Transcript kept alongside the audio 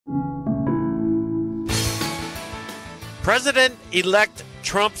President-elect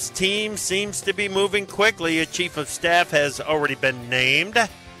Trump's team seems to be moving quickly. A chief of staff has already been named.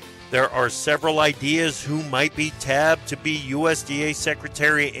 There are several ideas who might be tabbed to be USDA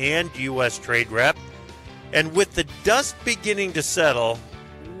Secretary and U.S. Trade Rep. And with the dust beginning to settle,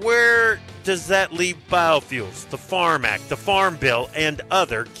 where does that leave biofuels, the Farm Act, the Farm Bill, and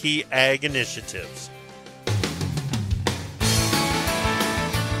other key ag initiatives?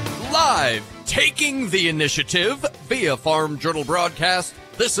 Live, taking the initiative via Farm Journal broadcast,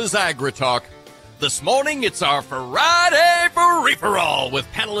 this is AgriTalk. This morning, it's our Friday free-for-all with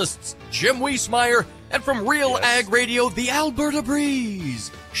panelists Jim Wiesemeyer and from RealAg Radio, the Alberta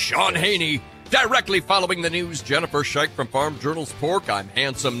Breeze, Shaun Haney. Directly following the news, Jennifer Scheich from Farm Journal's Pork. I'm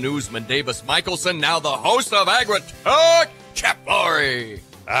handsome newsman Davis Michelson, now the host of AgriTalk, Chip Laurie.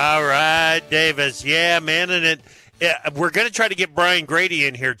 All right, Davis. Yeah, man, and we're going to try to get Brian Grete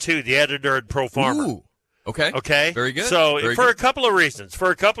in here, too, the editor at Pro Farmer. Ooh. Okay. Very good. So Very for good. a couple of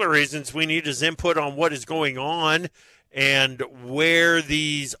reasons, we need his input on what is going on and where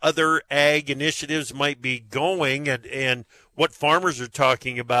these other ag initiatives might be going and what farmers are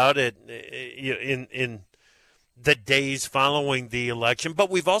talking about in the days following the election. But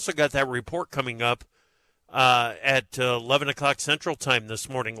we've also got that report coming up at 11 o'clock Central Time this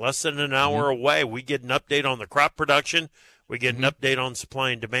morning, less than an hour away. We get an update on the crop production. We get an update on supply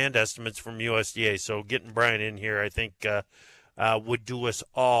and demand estimates from USDA. So getting Brian in here, I think, would do us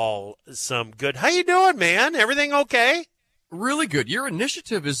all some good. How you doing, man? Everything okay? Really good. Your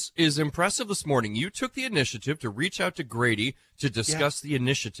initiative is impressive this morning. You took the initiative to reach out to Grete to discuss the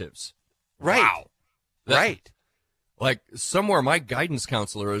initiatives. Right. Wow. Right. Like somewhere my guidance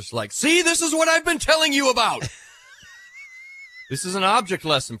counselor is like, see, this is what I've been telling you about. This is an object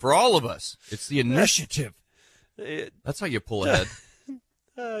lesson for all of us. It's the initiative. That's how you pull ahead.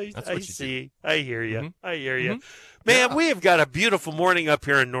 I see. I hear you. Mm-hmm. I hear you. Man, we have got a beautiful morning up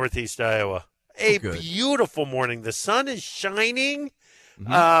here in Northeast Iowa. Beautiful morning. The sun is shining.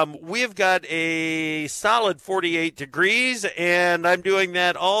 We have got a solid 48 degrees, and I'm doing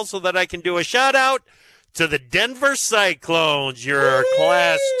that all so that I can do a shout-out to the Denver Cyclones, your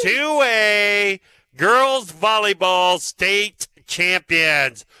Class 2A girls volleyball state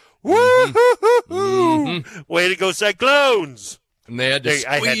champions. Woo-hoo-hoo-hoo! Way to go, Cyclones! And they had to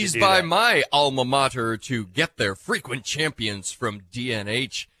squeeze by my alma mater to get their frequent champions from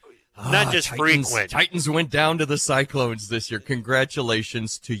DNH. Not just frequent. Titans went down to the Cyclones this year.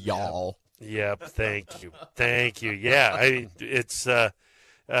 Congratulations to y'all. Yep, thank you. Thank you. Yeah, I mean, it's the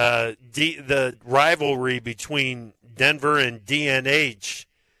rivalry between Denver and DNH.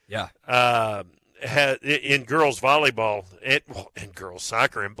 Yeah. In girls volleyball, and girls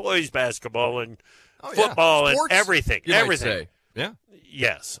soccer, and boys basketball, and football, and everything. Everything. Yeah.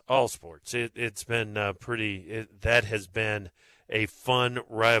 Yes, all sports. It's been that has been a fun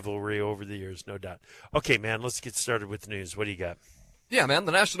rivalry over the years, no doubt. Okay, man, let's get started with the news. What do you got? Yeah, man,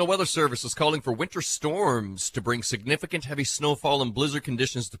 the National Weather Service is calling for winter storms to bring significant heavy snowfall and blizzard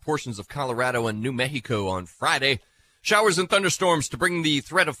conditions to portions of Colorado and New Mexico on Friday. Showers and thunderstorms to bring the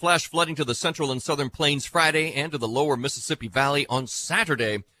threat of flash flooding to the central and southern plains Friday and to the lower Mississippi Valley on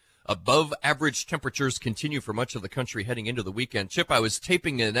Saturday. Above average temperatures continue for much of the country heading into the weekend. Chip, I was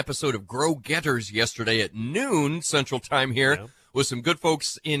taping an episode of Grow Getters yesterday at noon Central Time here with some good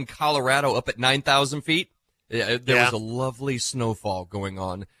folks in Colorado up at 9,000 feet. There was a lovely snowfall going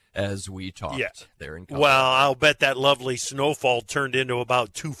on as we talked there in Colorado. Well, I'll bet that lovely snowfall turned into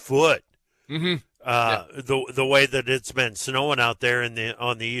about 2 foot. The way that it's been snowing out there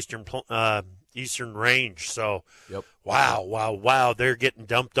on the eastern range. So, wow, they're getting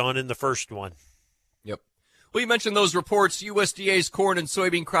dumped on in the first one. Yep. Well, you mentioned those reports. USDA's corn and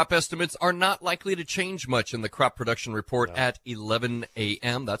soybean crop estimates are not likely to change much in the crop production report at 11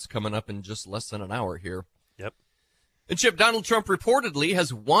 a.m. That's coming up in just less than an hour here. Yep. And Chip, Donald Trump reportedly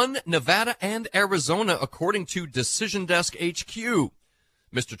has won Nevada and Arizona, according to Decision Desk HQ.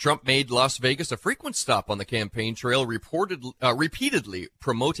 Mr. Trump made Las Vegas a frequent stop on the campaign trail, repeatedly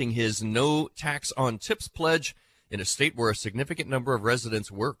promoting his no tax on tips pledge in a state where a significant number of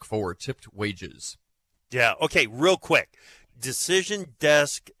residents work for tipped wages. Yeah, okay, real quick. Decision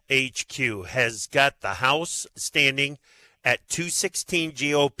Desk HQ has got the House standing at 216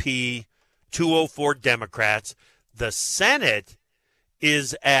 GOP, 204 Democrats. The Senate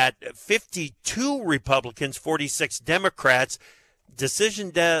is at 52 Republicans, 46 Democrats.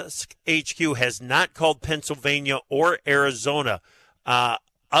 Decision Desk HQ has not called Pennsylvania or Arizona.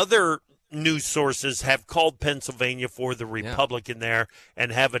 Other news sources have called Pennsylvania for the Republican there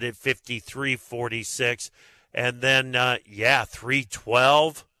and have it at 53-46. And then,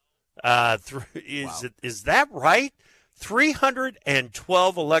 312. Is that right?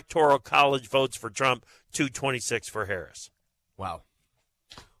 312 electoral college votes for Trump, 226 for Harris. Wow.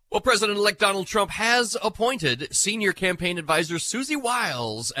 Well, President-elect Donald Trump has appointed senior campaign advisor Susie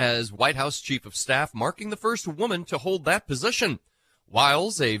Wiles as White House Chief of Staff, marking the first woman to hold that position.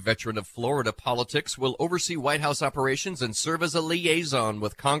 Wiles, a veteran of Florida politics, will oversee White House operations and serve as a liaison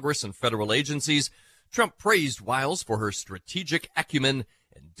with Congress and federal agencies. Trump praised Wiles for her strategic acumen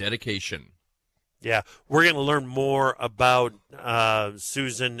and dedication. Yeah, we're going to learn more about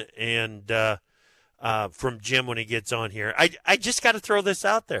Susan and from Jim when he gets on here. I just got to throw this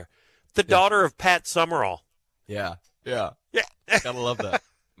out there. The daughter of Pat Summerall. Yeah. Gotta love that.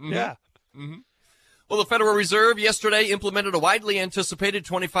 Mm-hmm. Yeah. Mm-hmm. Well, the Federal Reserve yesterday implemented a widely anticipated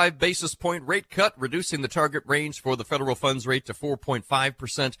 25 basis point rate cut, reducing the target range for the federal funds rate to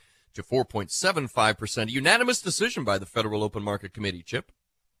 4.5% to 4.75%. A unanimous decision by the Federal Open Market Committee, Chip.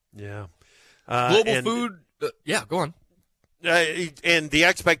 Yeah. Global food. Go on. And the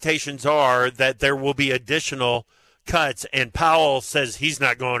expectations are that there will be additional cuts, and Powell says he's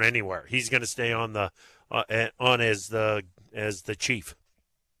not going anywhere. He's going to stay on as the chief.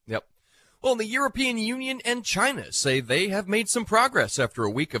 Yep. Well, the European Union and China say they have made some progress after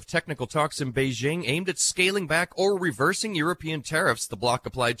a week of technical talks in Beijing aimed at scaling back or reversing European tariffs the bloc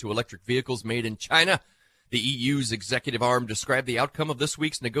applied to electric vehicles made in China. The EU's executive arm described the outcome of this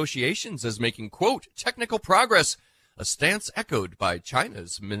week's negotiations as making, quote, technical progress, a stance echoed by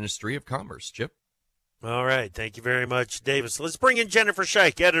China's Ministry of Commerce. Chip? All right. Thank you very much, Davis. Let's bring in Jennifer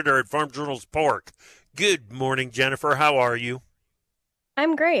Scheich, editor at Farm Journal's Pork. Good morning, Jennifer. How are you?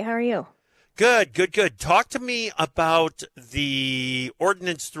 I'm great. How are you? Good. Talk to me about the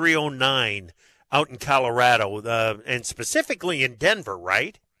Ordinance 309 out in Colorado, and specifically in Denver,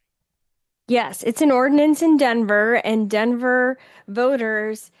 right? Yes, it's an ordinance in Denver, and Denver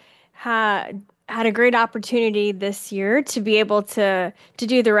voters had a great opportunity this year to be able to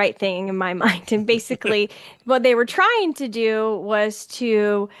do the right thing, in my mind. And basically, what they were trying to do was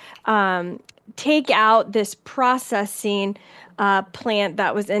to take out this processing plant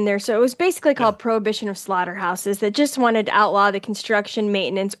that was in there. So it was basically called Prohibition of Slaughterhouses, that just wanted to outlaw the construction,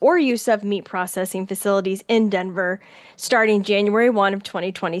 maintenance, or use of meat processing facilities in Denver starting January 1 of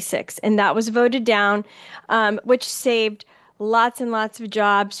 2026. And that was voted down, which saved lots and lots of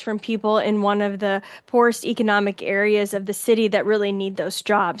jobs from people in one of the poorest economic areas of the city that really need those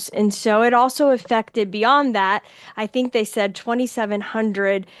jobs. And so it also affected, beyond that, I think they said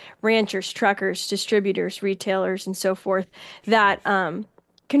 2,700 ranchers, truckers, distributors, retailers, and so forth that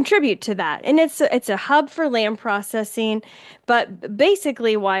contribute to that. And it's a hub for lamb processing. But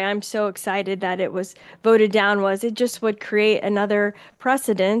basically why I'm so excited that it was voted down was it just would create another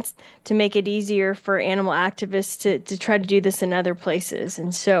precedent to make it easier for animal activists to try to do this in other places.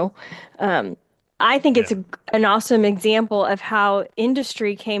 And so I think it's an awesome example of how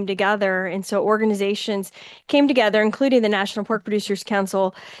industry came together. And so organizations came together, including the National Pork Producers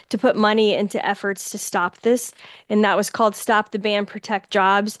Council, to put money into efforts to stop this. And that was called Stop the Ban, Protect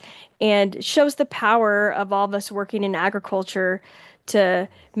Jobs, and shows the power of all of us working in agriculture to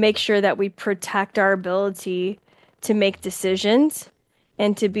make sure that we protect our ability to make decisions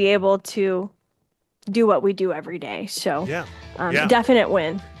and to be able to do what we do every day. So definite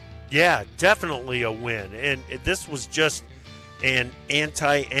win. Yeah, definitely a win. And this was just an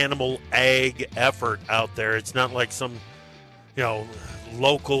anti-animal ag effort out there. It's not like some,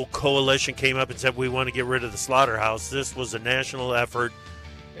 local coalition came up and said, we want to get rid of the slaughterhouse. This was a national effort,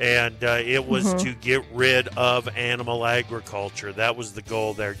 and it was to get rid of animal agriculture. That was the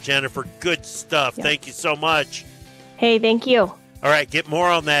goal there. Jennifer, good stuff. Yep. Thank you so much. Hey, thank you. All right, get more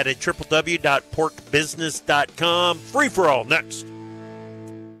on that at www.porkbusiness.com. Free for all next.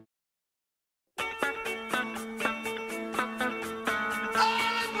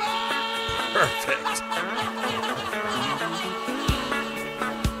 Perfect.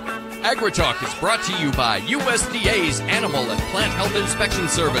 AgriTalk is brought to you by USDA's Animal and Plant Health Inspection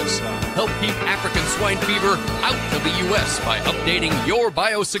Service. Help keep African swine fever out of the U.S. by updating your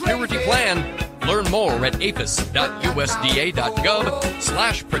biosecurity plan. Learn more at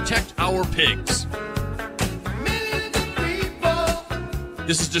apis.usda.gov/protectourpigs.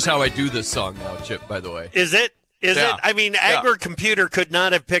 This is just how I do this song now, Chip, by the way. Is it? Is it? I mean, AgriComputer could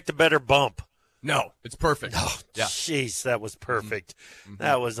not have picked a better bump. No, it's perfect. Oh, jeez, that was perfect. Mm-hmm.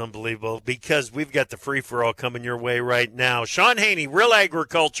 That was unbelievable, because we've got the free-for-all coming your way right now. Shaun Haney, Real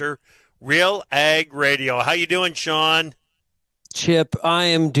Agriculture, Real Ag Radio. How you doing, Shaun? Chip, I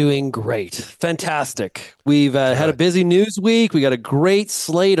am doing great. Fantastic. We've had a busy news week. We got a great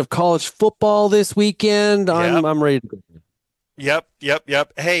slate of college football this weekend. I'm ready to go. Yep.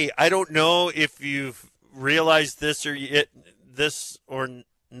 Hey, I don't know if you've realized this or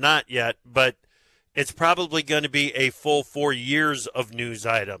not yet, but it's probably going to be a full 4 years of news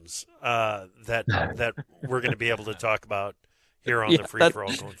items that we're going to be able to talk about here on the Free For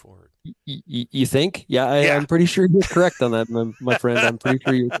All going forward. You think? Yeah, I'm pretty sure you're correct on that, my friend. I'm pretty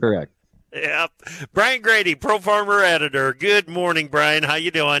sure you're correct. Yep. Brian Grete, Pro Farmer Editor. Good morning, Brian. How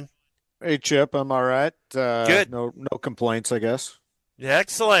you doing? Hey, Chip. I'm all right. Good. No complaints, I guess.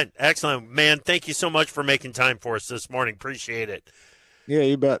 Excellent. Man, thank you so much for making time for us this morning. Appreciate it. Yeah,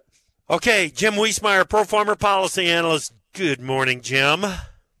 you bet. Okay, Jim Wiesemeyer, Pro Farmer Policy Analyst. Good morning, Jim.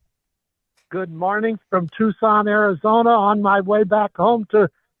 Good morning from Tucson, Arizona, on my way back home to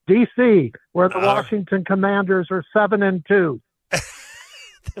D.C., where the Washington Commanders are 7-2.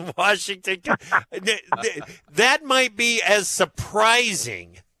 Washington. That might be as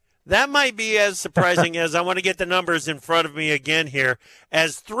surprising. As I want to get the numbers in front of me again here,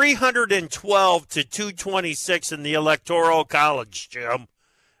 as 312 to 226 in the Electoral College, Jim.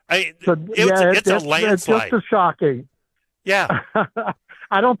 It's a landslide. It's just shocking. Yeah.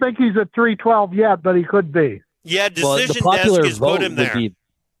 I don't think he's at 312 yet, but he could be. Yeah, Decision Desk has put him there.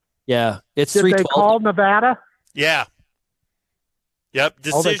 It's 312. Did they call Nevada? Yeah. Yep,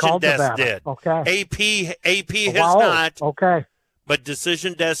 Decision Desk Nevada. did. Okay. AP has not. Okay. But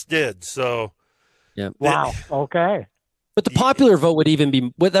Decision Desk did. So. Yeah. Wow. Okay. But the popular vote would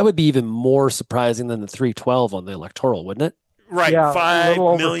be even more surprising than the 312 on the electoral, wouldn't it? Right. Yeah, 5 little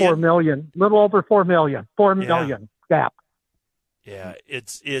over million. 4 million. Little over 4 million. 4 million gap. Yeah,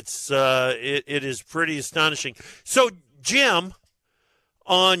 it is pretty astonishing. So, Jim,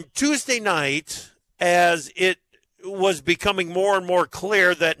 on Tuesday night, as it was becoming more and more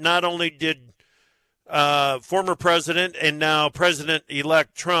clear that not only did former president and now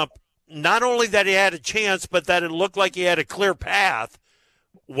President-elect Trump, not only that he had a chance, but that it looked like he had a clear path.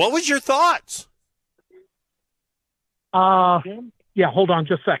 What was your thoughts? Yeah, hold on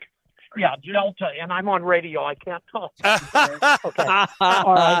just a second. Yeah, Delta, and I'm on radio. I can't talk. Okay.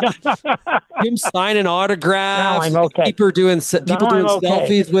 All right. Him signing autographs. Now I'm okay. People doing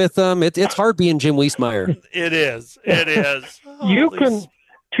selfies with them. It's hard being Jim Wiesemeyer. It is.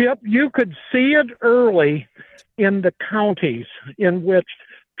 Chip, you could see it early in the counties in which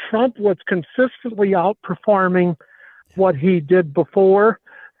Trump was consistently outperforming what he did before,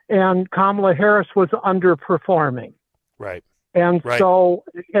 and Kamala Harris was underperforming. Right. And so,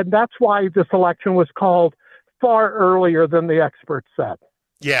 and that's why this election was called far earlier than the experts said.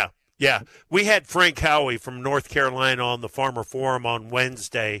 Yeah. We had Frank Howey from North Carolina on the Farmer Forum on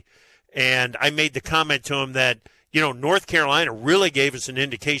Wednesday, and I made the comment to him that, North Carolina really gave us an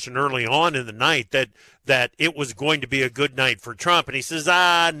indication early on in the night that it was going to be a good night for Trump. And he says,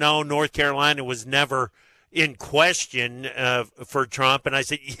 no, North Carolina was never in question for Trump. And I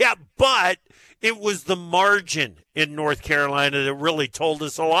said, yeah, but it was the margin in North Carolina that really told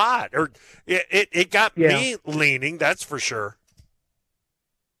us a lot. Or it got me leaning, that's for sure.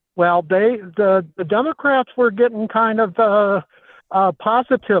 Well, the Democrats were getting kind of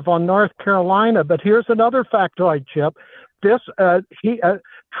positive on North Carolina, but here's another factoid, Chip.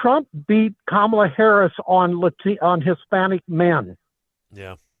 Trump beat Kamala Harris on Hispanic men.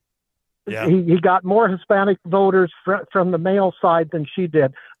 Yeah. He got more Hispanic voters from the male side than she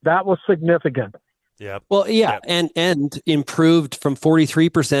did. That was significant. Yeah. Well, and improved from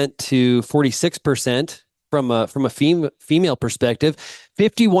 43% to 46% from a female perspective.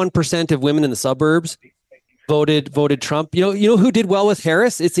 51% of women in the suburbs voted Trump. You know who did well with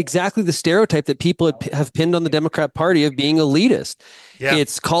Harris? It's exactly the stereotype that people have pinned on the Democrat Party of being elitist. Yeah.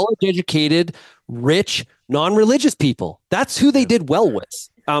 It's college educated, rich, non-religious people. That's who they did well with.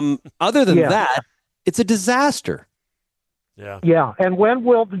 Other than that, it's a disaster. Yeah. And when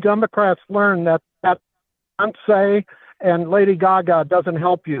will the Democrats learn that Beyonce and Lady Gaga doesn't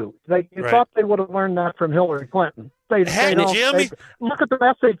help you? You thought they would have learned that from Hillary Clinton. Jimmy, look at the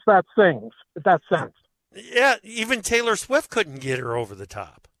message that sends. Yeah, even Taylor Swift couldn't get her over the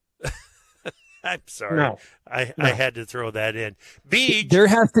top. I'm sorry. No. I had to throw that in. There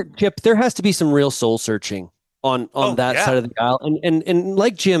has to be some real soul searching on that side of the aisle. And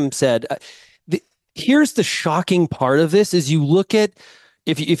like Jim said, here's the shocking part of this is you look at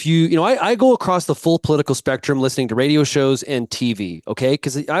if you I go across the full political spectrum listening to radio shows and TV, okay?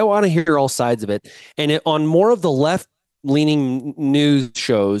 Because I want to hear all sides of it. And on more of the left-leaning news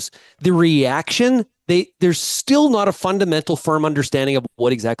shows, the reaction, there's still not a fundamental firm understanding of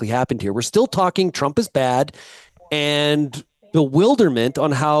what exactly happened here. We're still talking Trump is bad and bewilderment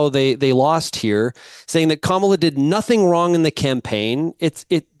on how they lost here, saying that Kamala did nothing wrong in the campaign. It's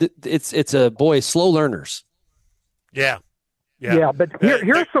slow learners. Yeah. Yeah, but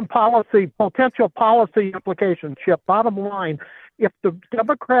here's some potential policy implications, Chip. Bottom line, if the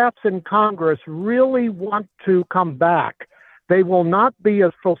Democrats in Congress really want to come back, they will not be as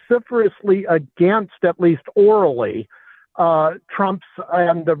vociferously against, at least orally, Trump's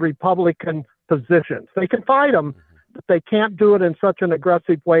and the Republican positions. They can fight them, but they can't do it in such an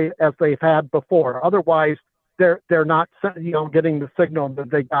aggressive way as they've had before. Otherwise, they're not getting the signal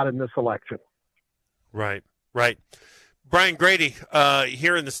that they got in this election. Right. Brian Grete,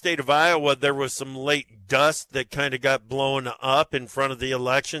 here in the state of Iowa, there was some late dust that kind of got blown up in front of the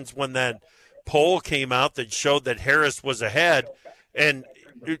elections when that poll came out that showed that Harris was ahead. And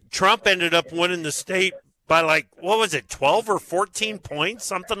Trump ended up winning the state by 12 or 14 points,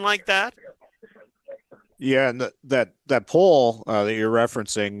 something like that? Yeah, and that poll that you're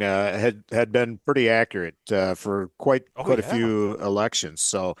referencing had been pretty accurate for quite a few elections.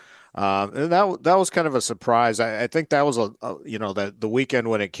 So and that was kind of a surprise. I think that was the weekend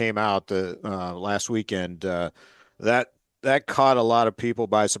when it came out, the last weekend, that caught a lot of people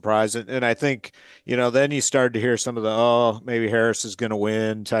by surprise. And I think then you started to hear some of the maybe Harris is going to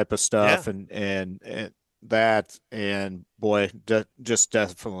win type of stuff, and boy, just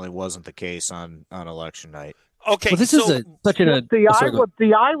definitely wasn't the case on election night. Okay, well, this is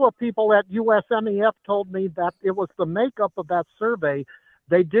the Iowa people at USMEF told me that it was the makeup of that survey.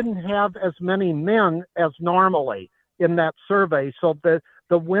 They didn't have as many men as normally in that survey, so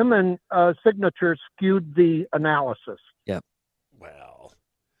the women signatures skewed the analysis. Yeah. Well,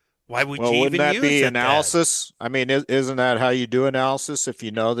 why would you even wouldn't that use be it analysis? Then? I mean, isn't that how you do analysis? If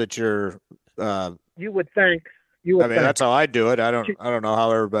you know that you're you would think. That's how I do it. I don't know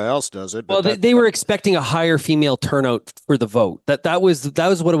how everybody else does it. Well, they were expecting a higher female turnout for the vote. That was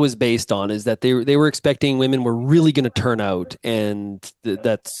what it was based on. Is that they were expecting women were really going to turn out, and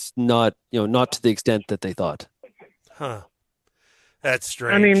that's not not to the extent that they thought. Huh. That's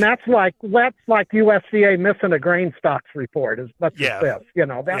strange. I mean, that's like USDA missing a grain stocks report. That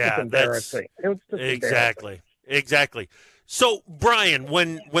was embarrassing. It was just exactly. So, Brian,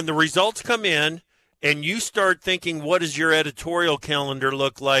 when the results come in, and you start thinking, what does your editorial calendar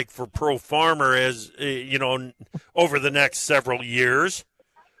look like for Pro Farmer as over the next several years?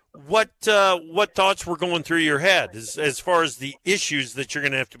 What thoughts were going through your head as far as the issues that you're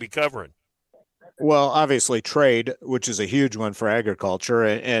going to have to be covering? Well, obviously trade, which is a huge one for agriculture,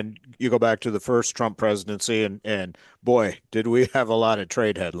 and you go back to the first Trump presidency, and boy, did we have a lot of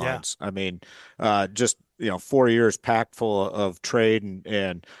trade headlines. Yeah. I mean, just 4 years packed full of trade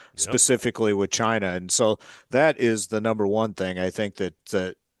and specifically with China. And so that is the number one thing I think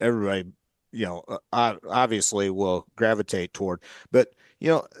that everybody, obviously will gravitate toward. But,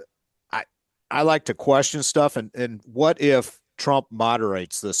 I like to question stuff. And what if Trump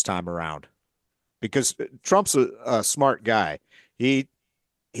moderates this time around? Because Trump's a smart guy.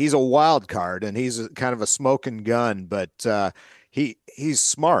 He's a wild card, and he's kind of a smoking gun, but he's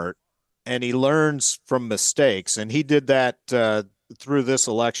smart. And he learns from mistakes, and he did that through this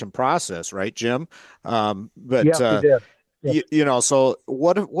election process, right, Jim? But he did. Yep. So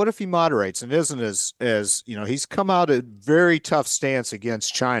what if he moderates and isn't as he's come out a very tough stance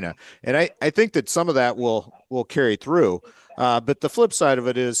against China, and I think that some of that will carry through. But the flip side of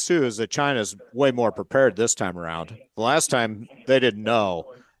it is that China's way more prepared this time around. The last time they didn't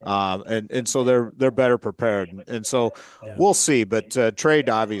know. And so they're better prepared, and so we'll see. But trade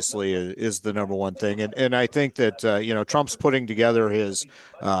obviously is the number one thing, and I think that Trump's putting together his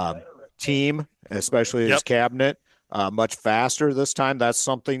team, especially his cabinet, much faster this time. That's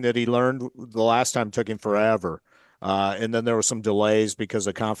something that he learned the last time. Took him forever. And then there were some delays because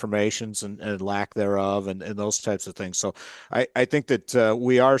of confirmations and lack thereof and those types of things. So I think that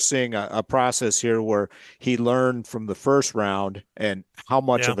we are seeing a process here where he learned from the first round and how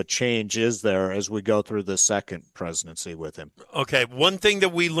much of a change is there as we go through the second presidency with him. Okay. One thing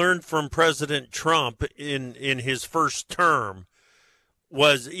that we learned from President Trump in his first term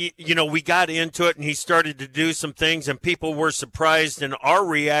was, we got into it and he started to do some things and people were surprised. And our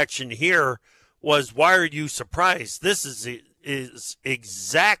reaction here was, why are you surprised? This is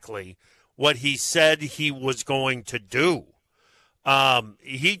exactly what he said he was going to do.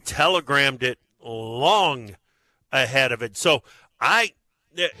 He telegrammed it long ahead of it. So I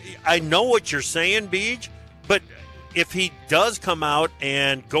know what you're saying, Beej, but if he does come out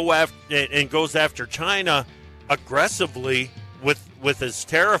and goes after China aggressively with his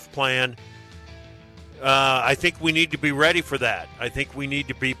tariff plan, I think we need to be ready for that. I think we need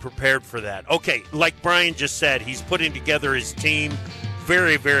to be prepared for that. Okay, like Brian just said, he's putting together his team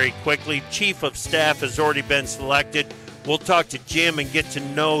very, very quickly. Chief of Staff has already been selected. We'll talk to Jim and get to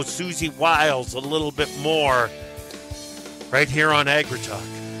know Susie Wiles a little bit more. right here on AgriTalk.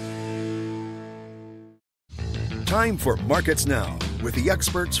 Time for Markets Now with the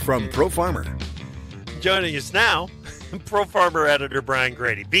experts from Pro Farmer. Joining us now, Pro Farmer editor Brian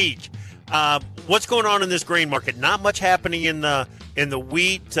Grete. Beach, what's going on in this grain market? Not much happening in the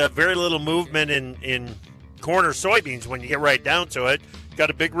wheat. Very little movement in corn or soybeans when you get right down to it. Got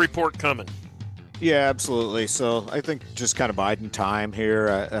a big report coming. Yeah, absolutely. So I think just kind of biding time here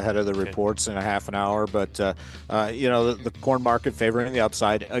ahead of the reports in a half an hour. But, the corn market favoring the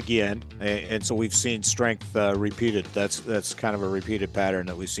upside again. And so we've seen strength repeated. That's kind of a repeated pattern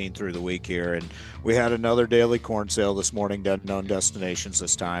that we've seen through the week here. And we had another daily corn sale this morning to unknown destinations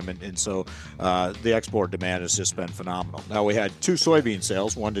this time. And so the export demand has just been phenomenal. Now, we had two soybean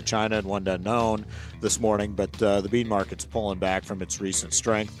sales, one to China and one to unknown this morning. But the bean market's pulling back from its recent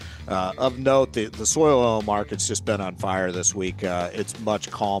strength. Of note, the soil oil market's just been on fire this week. It's much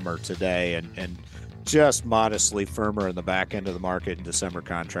calmer today and just modestly firmer in the back end of the market. And December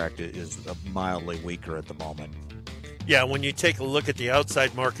contract is mildly weaker at the moment. Yeah, when you take a look at the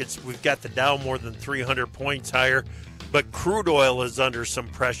outside markets, we've got the Dow more than 300 points higher, but crude oil is under some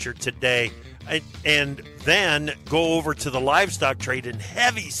pressure today. And then go over to the livestock trade and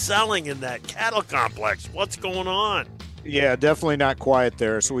heavy selling in that cattle complex. What's going on? Yeah, definitely not quiet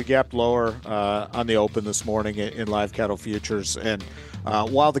there. So we gapped lower on the open this morning in live cattle futures. And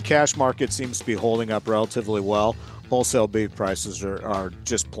while the cash market seems to be holding up relatively well, wholesale beef prices are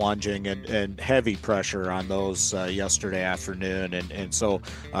just plunging and heavy pressure on those yesterday afternoon. And so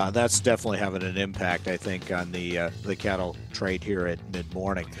that's definitely having an impact, I think, on the cattle trade here at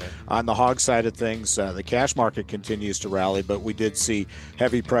mid-morning. Okay. On the hog side of things, the cash market continues to rally, but we did see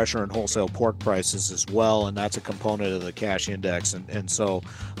heavy pressure in wholesale pork prices as well, and that's a component of the cash index. And so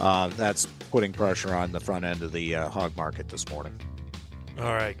that's putting pressure on the front end of the hog market this morning.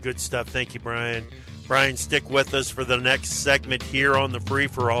 All right, good stuff. Thank you, Brian. Brian, stick with us for the next segment here on the Free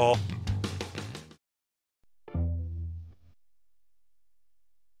for All.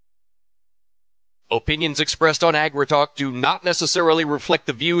 Opinions expressed on AgriTalk do not necessarily reflect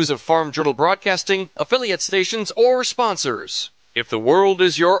the views of Farm Journal Broadcasting, affiliate stations, or sponsors. If the world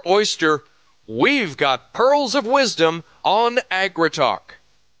is your oyster, we've got pearls of wisdom on AgriTalk.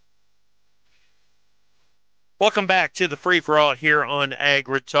 Welcome back to the Free for All here on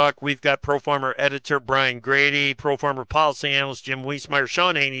AgriTalk. We've got Pro Farmer editor Brian Grete, Pro Farmer policy analyst Jim Wiesemeyer,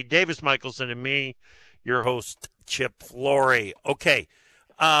 Shaun, Haney, Davis Michelson, and me, your host Chip Flory. Okay,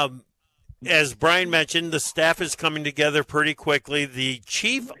 as Brian mentioned, the staff is coming together pretty quickly. The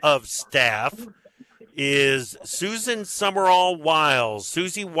chief of staff is Susan Summerall Wiles.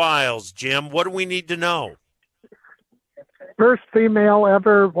 Susie Wiles, Jim, what do we need to know? First female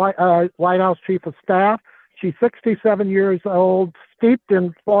ever White House chief of staff. She's 67 years old, steeped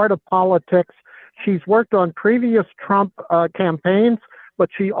in Florida politics. She's worked on previous Trump campaigns,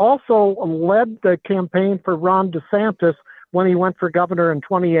 but she also led the campaign for Ron DeSantis when he went for governor in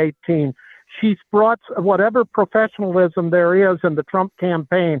 2018. She's brought whatever professionalism there is in the Trump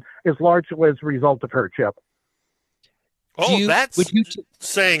campaign is largely as a result of her, Chip. That's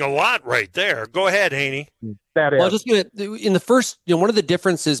saying a lot right there. Go ahead, Haney. That is. Well, just in the first, one of the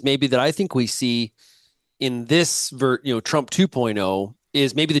differences maybe that I think we see in this, Trump 2.0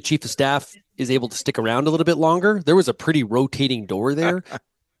 is maybe the chief of staff is able to stick around a little bit longer. There was a pretty rotating door there.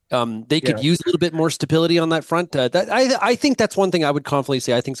 They could use a little bit more stability on that front. I think that's one thing I would confidently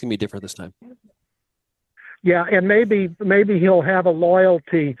say I think is going to be different this time. Yeah, and maybe he'll have a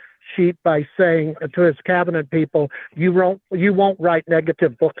loyalty sheet by saying to his cabinet people, "You won't write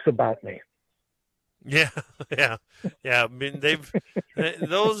negative books about me." Yeah. I mean, those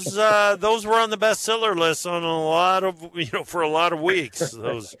were on the bestseller list on a lot of for a lot of weeks.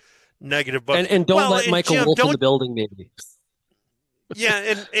 Those negative books. And don't let Michael Wolff in the building, maybe.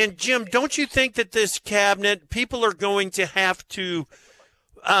 Yeah, and Jim, don't you think that this cabinet people are going to have to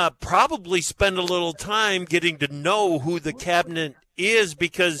probably spend a little time getting to know who the cabinet is,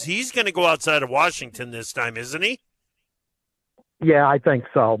 because he's going to go outside of Washington this time, isn't he? Yeah, I think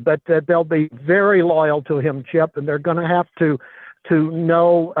so. But they'll be very loyal to him, Chip, and they're going to have to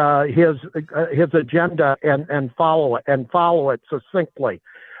know his agenda and follow it succinctly.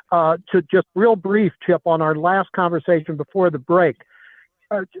 To just real brief, Chip, on our last conversation before the break,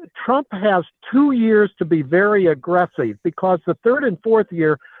 Trump has 2 years to be very aggressive, because the third and fourth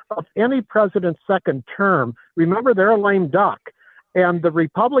year of any president's second term, remember, they're a lame duck. And the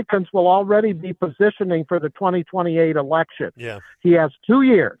Republicans will already be positioning for the 2028 election. Yeah. He has 2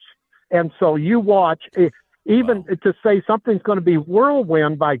 years. And so you watch, even to say something's going to be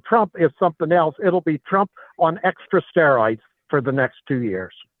whirlwind by Trump is something else. It'll be Trump on extra steroids for the next 2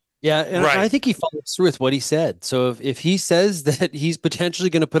 years. Yeah, and I think he follows through with what he said. So if he says that he's potentially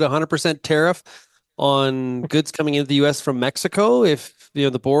going to put 100% tariff on goods coming into the U.S. from Mexico, if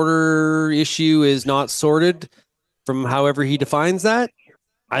the border issue is not sorted from however he defines that,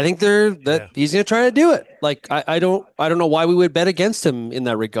 I think he's going to try to do it. Like I don't know why we would bet against him in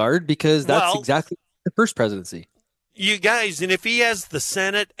that regard, because that's exactly the first presidency. You guys, and if he has the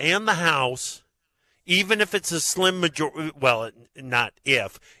Senate and the House, even if it's a slim majority, well, not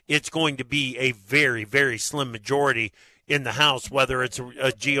if, it's going to be a very, very slim majority in the House, whether it's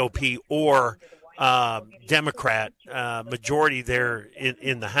a GOP or Democrat majority there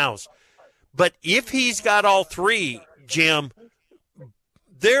in the House. But if he's got all three, Jim,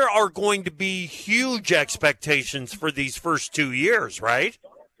 there are going to be huge expectations for these first 2 years, right?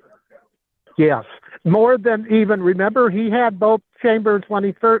 Yes. More than even, remember, he had both chambers when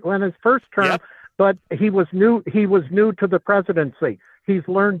his first term. Yep. But he was new to the presidency. He's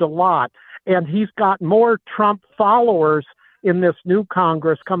learned a lot, and he's got more Trump followers in this new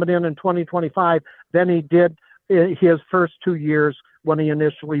Congress coming in 2025 than he did in his first 2 years when he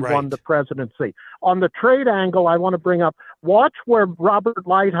initially won the presidency. On the trade angle, I want to bring up, watch where Robert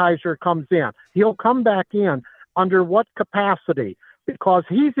Lighthizer comes in. He'll come back in under what capacity? Because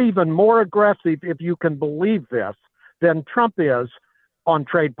he's even more aggressive, if you can believe this, than Trump is on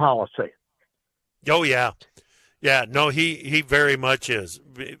trade policy. Oh, yeah. Yeah, no, he very much is.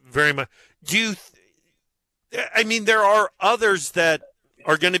 Very much. There are others that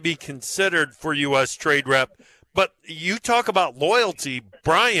are going to be considered for U.S. trade rep, but you talk about loyalty.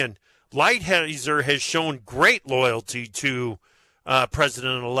 Brian, Lighthizer has shown great loyalty to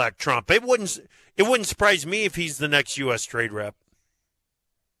President-elect Trump. It wouldn't surprise me if he's the next U.S. trade rep.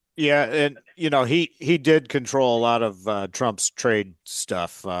 Yeah, and he did control a lot of Trump's trade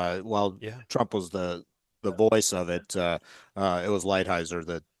stuff. Trump was the voice of it. It was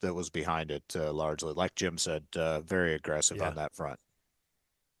Lighthizer that was behind it largely. Like Jim said, very aggressive on that front.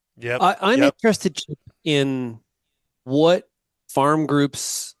 Yeah, I'm interested in what farm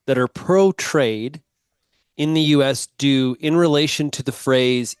groups that are pro-trade in the U.S. do in relation to the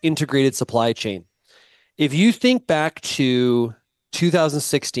phrase integrated supply chain. If you think back to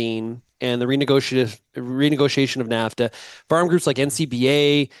 2016 and the renegotiation of NAFTA, farm groups like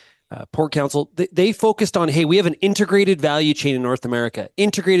NCBA, Pork Council, they focused on, hey, we have an integrated value chain in North America.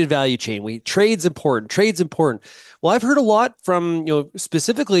 Integrated value chain. Trade's important. Well, I've heard a lot from,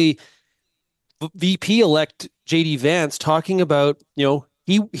 specifically VP-elect JD Vance talking about,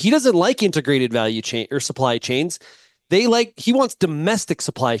 he doesn't like integrated value chain or supply chains. He wants domestic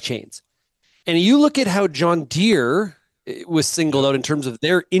supply chains. And you look at how John Deere was singled out in terms of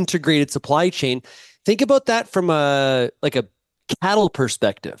their integrated supply chain. Think about that from a cattle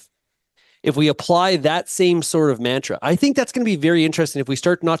perspective. If we apply that same sort of mantra, I think that's going to be very interesting if we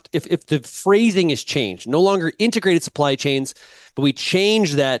start if the phrasing is changed, no longer integrated supply chains, but we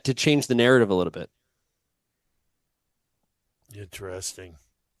change that to change the narrative a little bit. Interesting.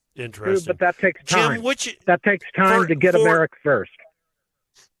 But that takes time. Jim, that takes time to get America first.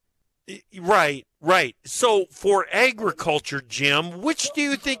 Right. So for agriculture, Jim, which do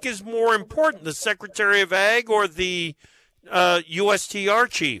you think is more important, the Secretary of Ag or the USTR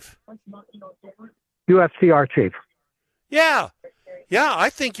chief? USTR chief. Yeah, I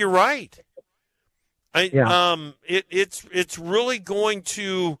think you're right. It's really going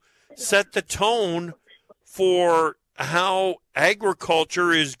to set the tone for how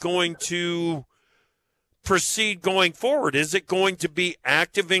agriculture is going to proceed going forward. Is it going to be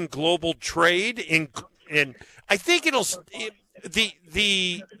active in global trade? And I think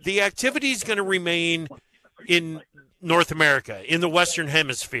the activity is going to remain in North America, in the Western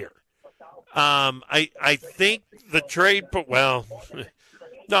Hemisphere. I think the trade, no,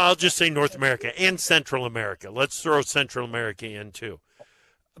 I'll just say North America and Central America. Let's throw Central America in too.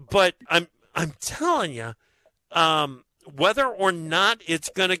 But I'm telling you, whether or not it's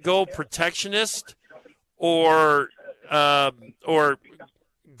going to go protectionist or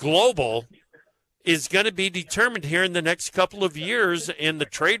global is going to be determined here in the next couple of years, and the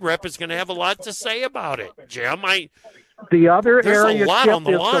trade rep is going to have a lot to say about it. Jim, the other there's area a lot on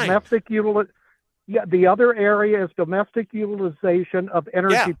the is line. The other area is domestic utilization of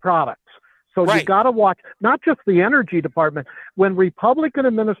energy products. So you got to watch not just the energy department. When Republican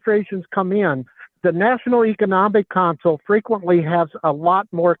administrations come in, the National Economic Council frequently has a lot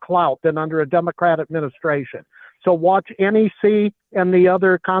more clout than under a Democrat administration. So watch NEC and the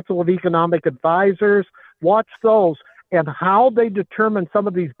other Council of Economic Advisors. Watch those and how they determine some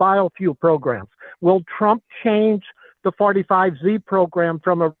of these biofuel programs. Will Trump change the 45Z program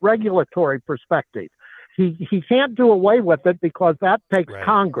from a regulatory perspective? He can't do away with it because that takes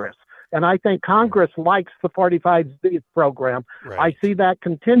Congress. And I think Congress likes the 45Z program. I see that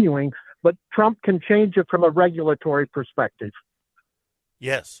continuing, but Trump can change it from a regulatory perspective.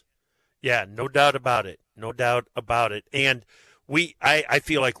 Yes. Yeah, no doubt about it. No doubt about it. And I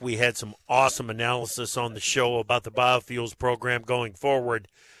feel like we had some awesome analysis on the show about the biofuels program going forward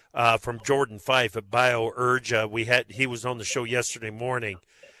from Jordan Fife at BioUrge. He was on the show yesterday morning.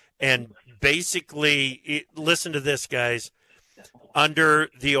 And basically, listen to this, guys. Under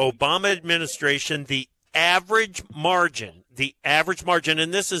the Obama administration, the average margin,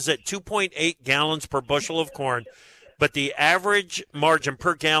 and this is at 2.8 gallons per bushel of corn, but the average margin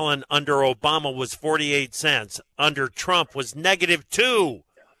per gallon under Obama was 48 cents. Under Trump was -2.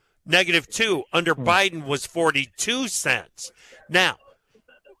 Under Biden was 42 cents. Now,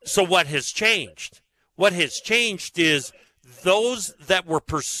 so what has changed? What has changed is those that were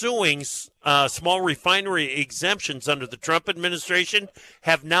pursuing small refinery exemptions under the Trump administration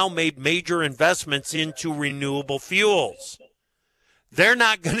have now made major investments into renewable fuels. They're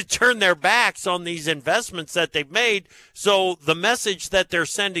not going to turn their backs on these investments that they've made. So the message that they're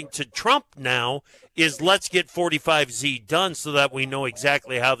sending to Trump now is let's get 45Z done so that we know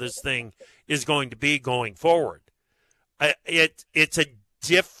exactly how this thing is going to be going forward. It's a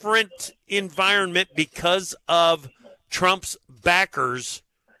different environment because of Trump's backers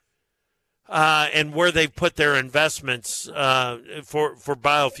and where they've put their investments for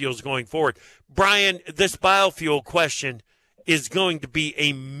biofuels going forward. Brian, this biofuel question is going to be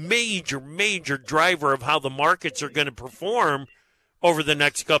a major, major driver of how the markets are going to perform over the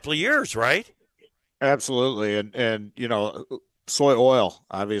next couple of years, right? Absolutely. And soy oil,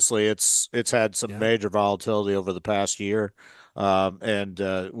 obviously it's had some major volatility over the past year.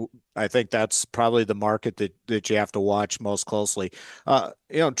 I think that's probably the market that you have to watch most closely.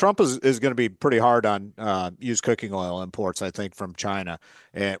 Trump is going to be pretty hard on used cooking oil imports, I think, from China,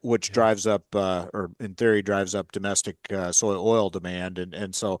 which drives up, or in theory, drives up domestic soy oil demand.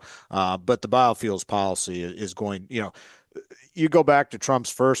 But the biofuels policy is going, you go back to Trump's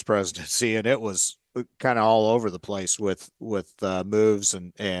first presidency, and it was kind of all over the place with moves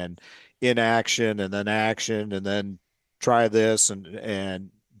and inaction and then action and then try this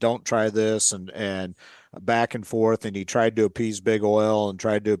and don't try this and back and forth. And he tried to appease big oil and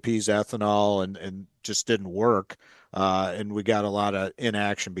tried to appease ethanol and just didn't work. And we got a lot of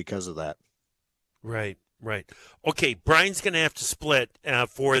inaction because of that. Right. Okay, Brian's going to have to split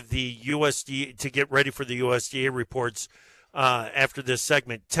for the USDA to get ready for the USDA reports after this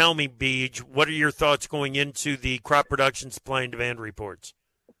segment. Tell me, Beej, what are your thoughts going into the crop production supply and demand reports?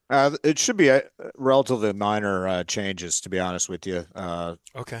 It should be relatively minor changes, to be honest with you.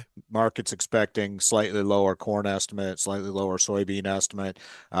 Okay. Market's expecting slightly lower corn estimate, slightly lower soybean estimate,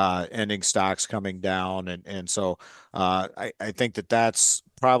 ending stocks coming down. And so I think that's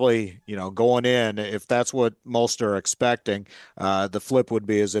probably, going in, if that's what most are expecting, the flip would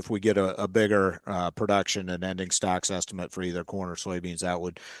be as if we get a bigger production and ending stocks estimate for either corn or soybeans,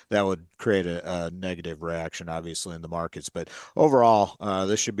 that would create a negative reaction, obviously, in the markets. But overall,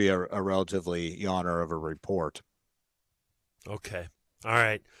 this should be a relatively yawner of a report. Okay. All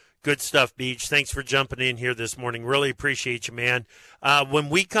right. Good stuff, Beach. Thanks for jumping in here this morning. Really appreciate you, man. When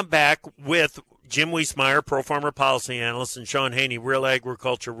we come back with Jim Wiesemeyer, Pro Farmer Policy Analyst, and Shaun Haney, Real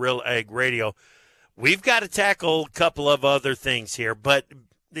Agriculture, Real Ag Radio, we've got to tackle a couple of other things here. But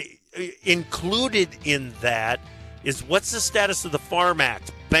included in that is what's the status of the Farm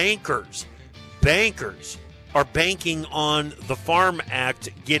Act? Bankers are banking on the Farm Act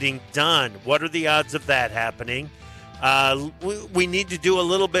getting done. What are the odds of that happening? We need to do a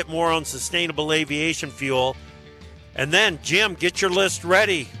little bit more on sustainable aviation fuel. And then, Jim, get your list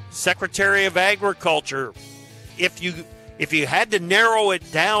ready. Secretary of Agriculture. If you had to narrow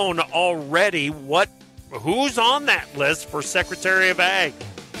it down already, who's on that list for Secretary of Ag?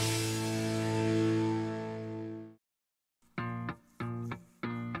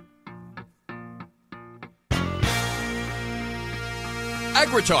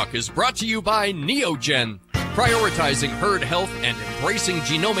 AgriTalk is brought to you by Neogen. Prioritizing herd health and embracing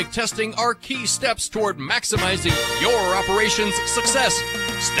genomic testing are key steps toward maximizing your operation's success.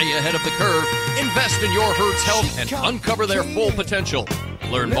 Stay ahead of the curve, invest in your herd's health, and uncover their full potential.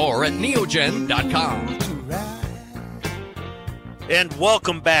 Learn more at neogen.com. And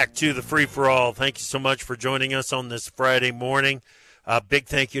welcome back to the Free for All. Thank you so much for joining us on this Friday morning. Big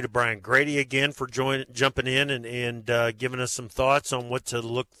thank you to Brian Grete again for jumping in and giving us some thoughts on what to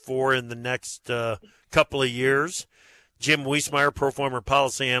look for in the next couple of years. Jim Wiesemeyer, Pro Farmer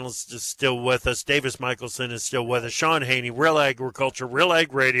Policy Analyst, is still with us. Davis Michelson is still with us. Shaun Haney, Real Agriculture, Real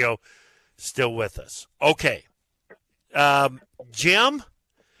Ag Radio, still with us. Okay. Jim,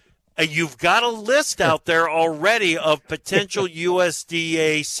 you've got a list out there already of potential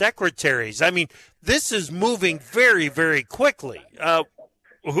USDA secretaries. I mean, this is moving very, very quickly.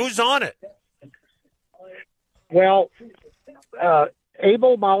 Who's on it? Well,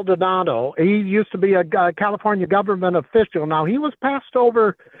 Abel Maldonado, he used to be a California government official. Now, he was passed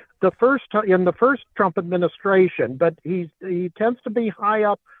over in the first Trump administration, but he tends to be high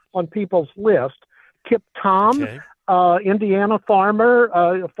up on people's list. Kip Tom, Okay. Indiana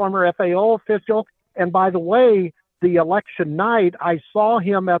farmer, former FAO official. And by the way, the election night, I saw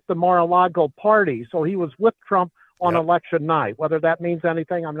him at the Mar-a-Lago party. So he was with Trump on election night. Whether that means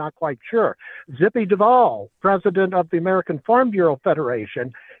anything, I'm not quite sure. Zippy Duvall, president of the American Farm Bureau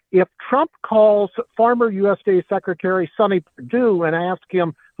Federation. If Trump calls former USDA Secretary Sonny Perdue and asks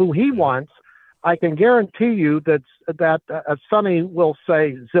him who he wants, I can guarantee you that Sonny will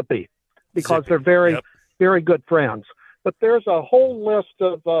say Zippy, because they're very good friends. But there's a whole list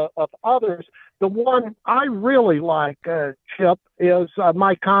of others. The one I really like, Chip, is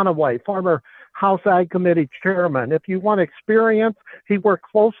Mike Conaway, former House Ag Committee chairman. If you want experience, he worked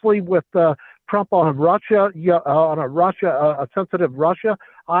closely with Trump on Russia, a sensitive Russia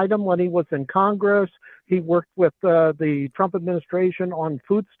item when he was in Congress. He worked with the Trump administration on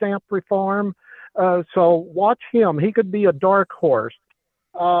food stamp reform. So watch him. He could be a dark horse.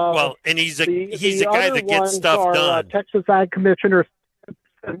 And he's a guy that gets stuff done. Texas Ag Commissioner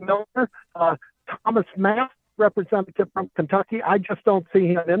Miller, Thomas Mass, representative from Kentucky. I just don't see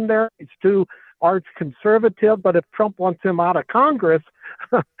him in there. He's too arch conservative. But if Trump wants him out of Congress,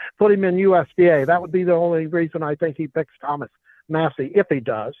 put him in USDA. That would be the only reason I think he picks Thomas Massey, if he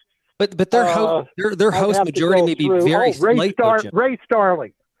does. But their House majority may be very slight. Ray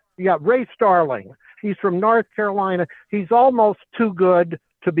Starling. Yeah, Ray Starling. He's from North Carolina. He's almost too good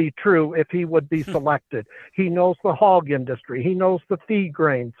to be true if he would be selected. He knows the hog industry. He knows the feed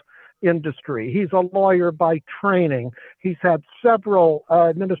grains industry. He's a lawyer by training. He's had several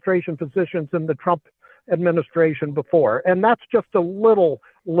administration positions in the Trump administration before. And that's just a little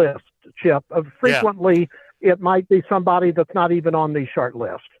list, Chip. Frequently, it might be somebody that's not even on the short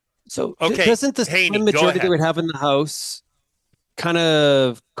list. So doesn't the slim majority that we have in the House kind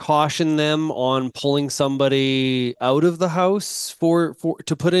of caution them on pulling somebody out of the House for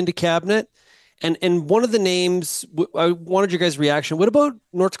to put into cabinet? And one of the names, I wanted your guys' reaction. What about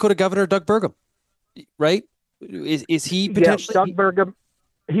North Dakota Governor Doug Burgum? Right? Is he potentially? Doug Burgum.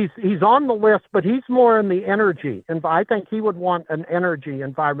 He's on the list, but he's more in the energy, and I think he would want an energy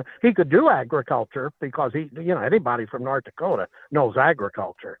environment. He could do agriculture because anybody from North Dakota knows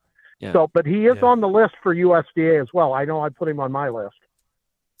agriculture. Yeah. So, but he is on the list for USDA as well. I know I'd put him on my list.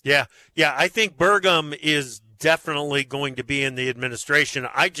 Yeah. I think Burgum is definitely going to be in the administration.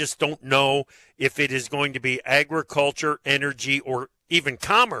 I just don't know if it is going to be agriculture, energy, or even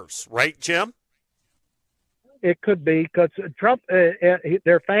commerce. Right, Jim? It could be, because Trump,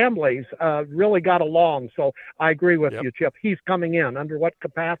 their families really got along. So I agree with you, Chip. He's coming in. Under what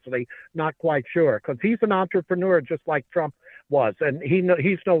capacity? Not quite sure, because he's an entrepreneur just like Trump was, and he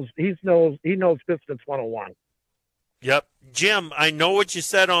knows business 101. Yep. Jim, I know what you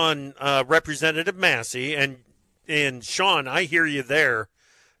said on Representative Massey, and Shaun, I hear you there.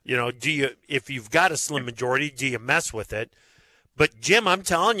 If you've got a slim majority, do you mess with it? But Jim, I'm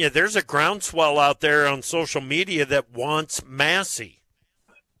telling you, there's a groundswell out there on social media that wants Massey.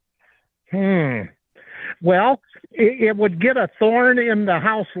 Well, it would get a thorn in the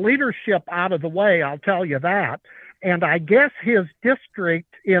House leadership out of the way, I'll tell you that. And I guess his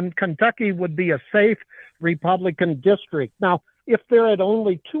district in Kentucky would be a safe Republican district. Now, if they're at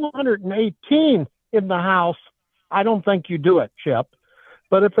only 218 in the House, I don't think you do it, Chip.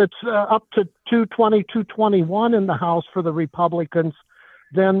 But if it's up to 220, 221 in the House for the Republicans,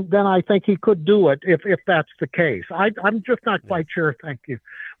 then I think he could do it if that's the case. I'm just not quite sure, thank you,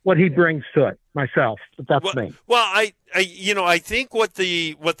 what he brings to it myself. But that's me. Well, I think what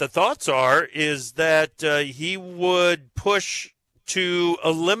the thoughts are is that he would push to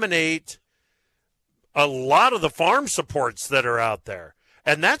eliminate a lot of the farm supports that are out there,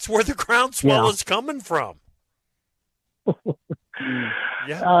 and that's where the groundswell is coming from. Well,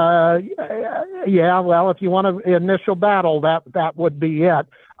 if you want an initial battle, that would be it.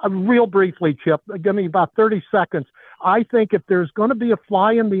 Real briefly, Chip, give me about 30 seconds. I think if there's going to be a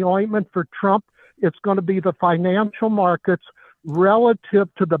fly in the ointment for Trump, it's going to be the financial markets relative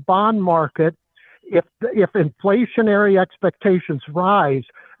to the bond market. If inflationary expectations rise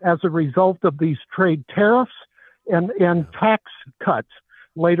as a result of these trade tariffs and tax cuts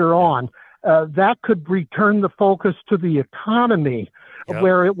later on, that could return the focus to the economy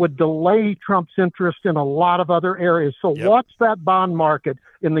where it would delay Trump's interest in a lot of other areas. So watch that bond market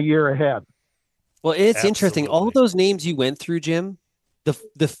in the year ahead. Well, it's interesting. All of those names you went through, Jim,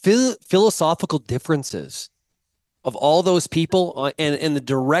 the philosophical differences of all those people and the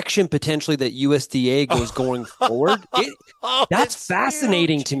direction potentially that USDA goes going forward, that's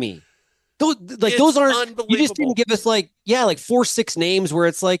fascinating to me. Those aren't, you just didn't give us like 4-6 names where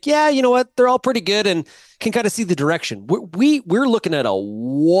it's like, yeah, you know what, they're all pretty good and can kind of see the direction. We're looking at a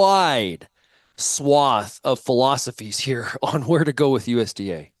wide swath of philosophies here on where to go with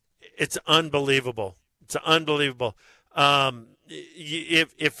USDA. It's unbelievable. It's unbelievable.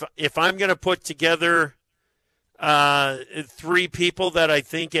 If I'm going to put together 3 people that I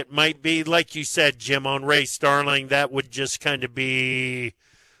think it might be, like you said, Jim, on Ray Starling, that would just kind of be,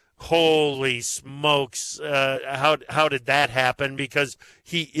 holy smokes, how did that happen? Because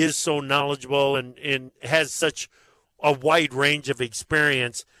he is so knowledgeable and has such a wide range of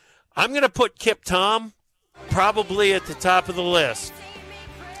experience. I'm going to put Kip Tom probably at the top of the list.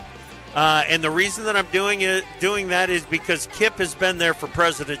 And the reason that I'm doing that is because Kip has been there for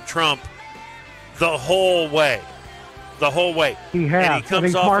President Trump the whole way. He has. And he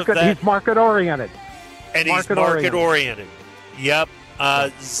comes off of that. He's market-oriented. And he's market-oriented. Yep.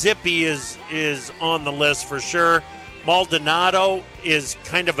 Zippy is on the list for sure. Maldonado is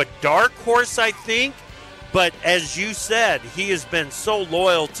kind of a dark horse, I think. But as you said, he has been so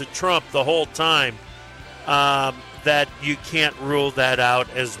loyal to Trump the whole time that you can't rule that out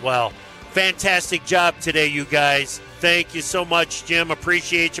as well. Fantastic job today, you guys. Thank you so much, Jim.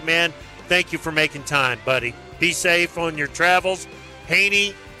 Appreciate you, man. Thank you for making time, buddy. Be safe on your travels.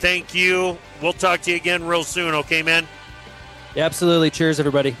 Haney, thank you. We'll talk to you again real soon, okay, man? Yeah, absolutely. Cheers,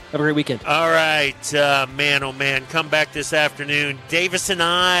 everybody. Have a great weekend. All right, man, oh, man. Come back this afternoon. Davis and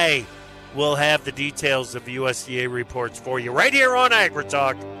I will have the details of USDA reports for you right here on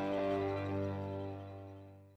AgriTalk.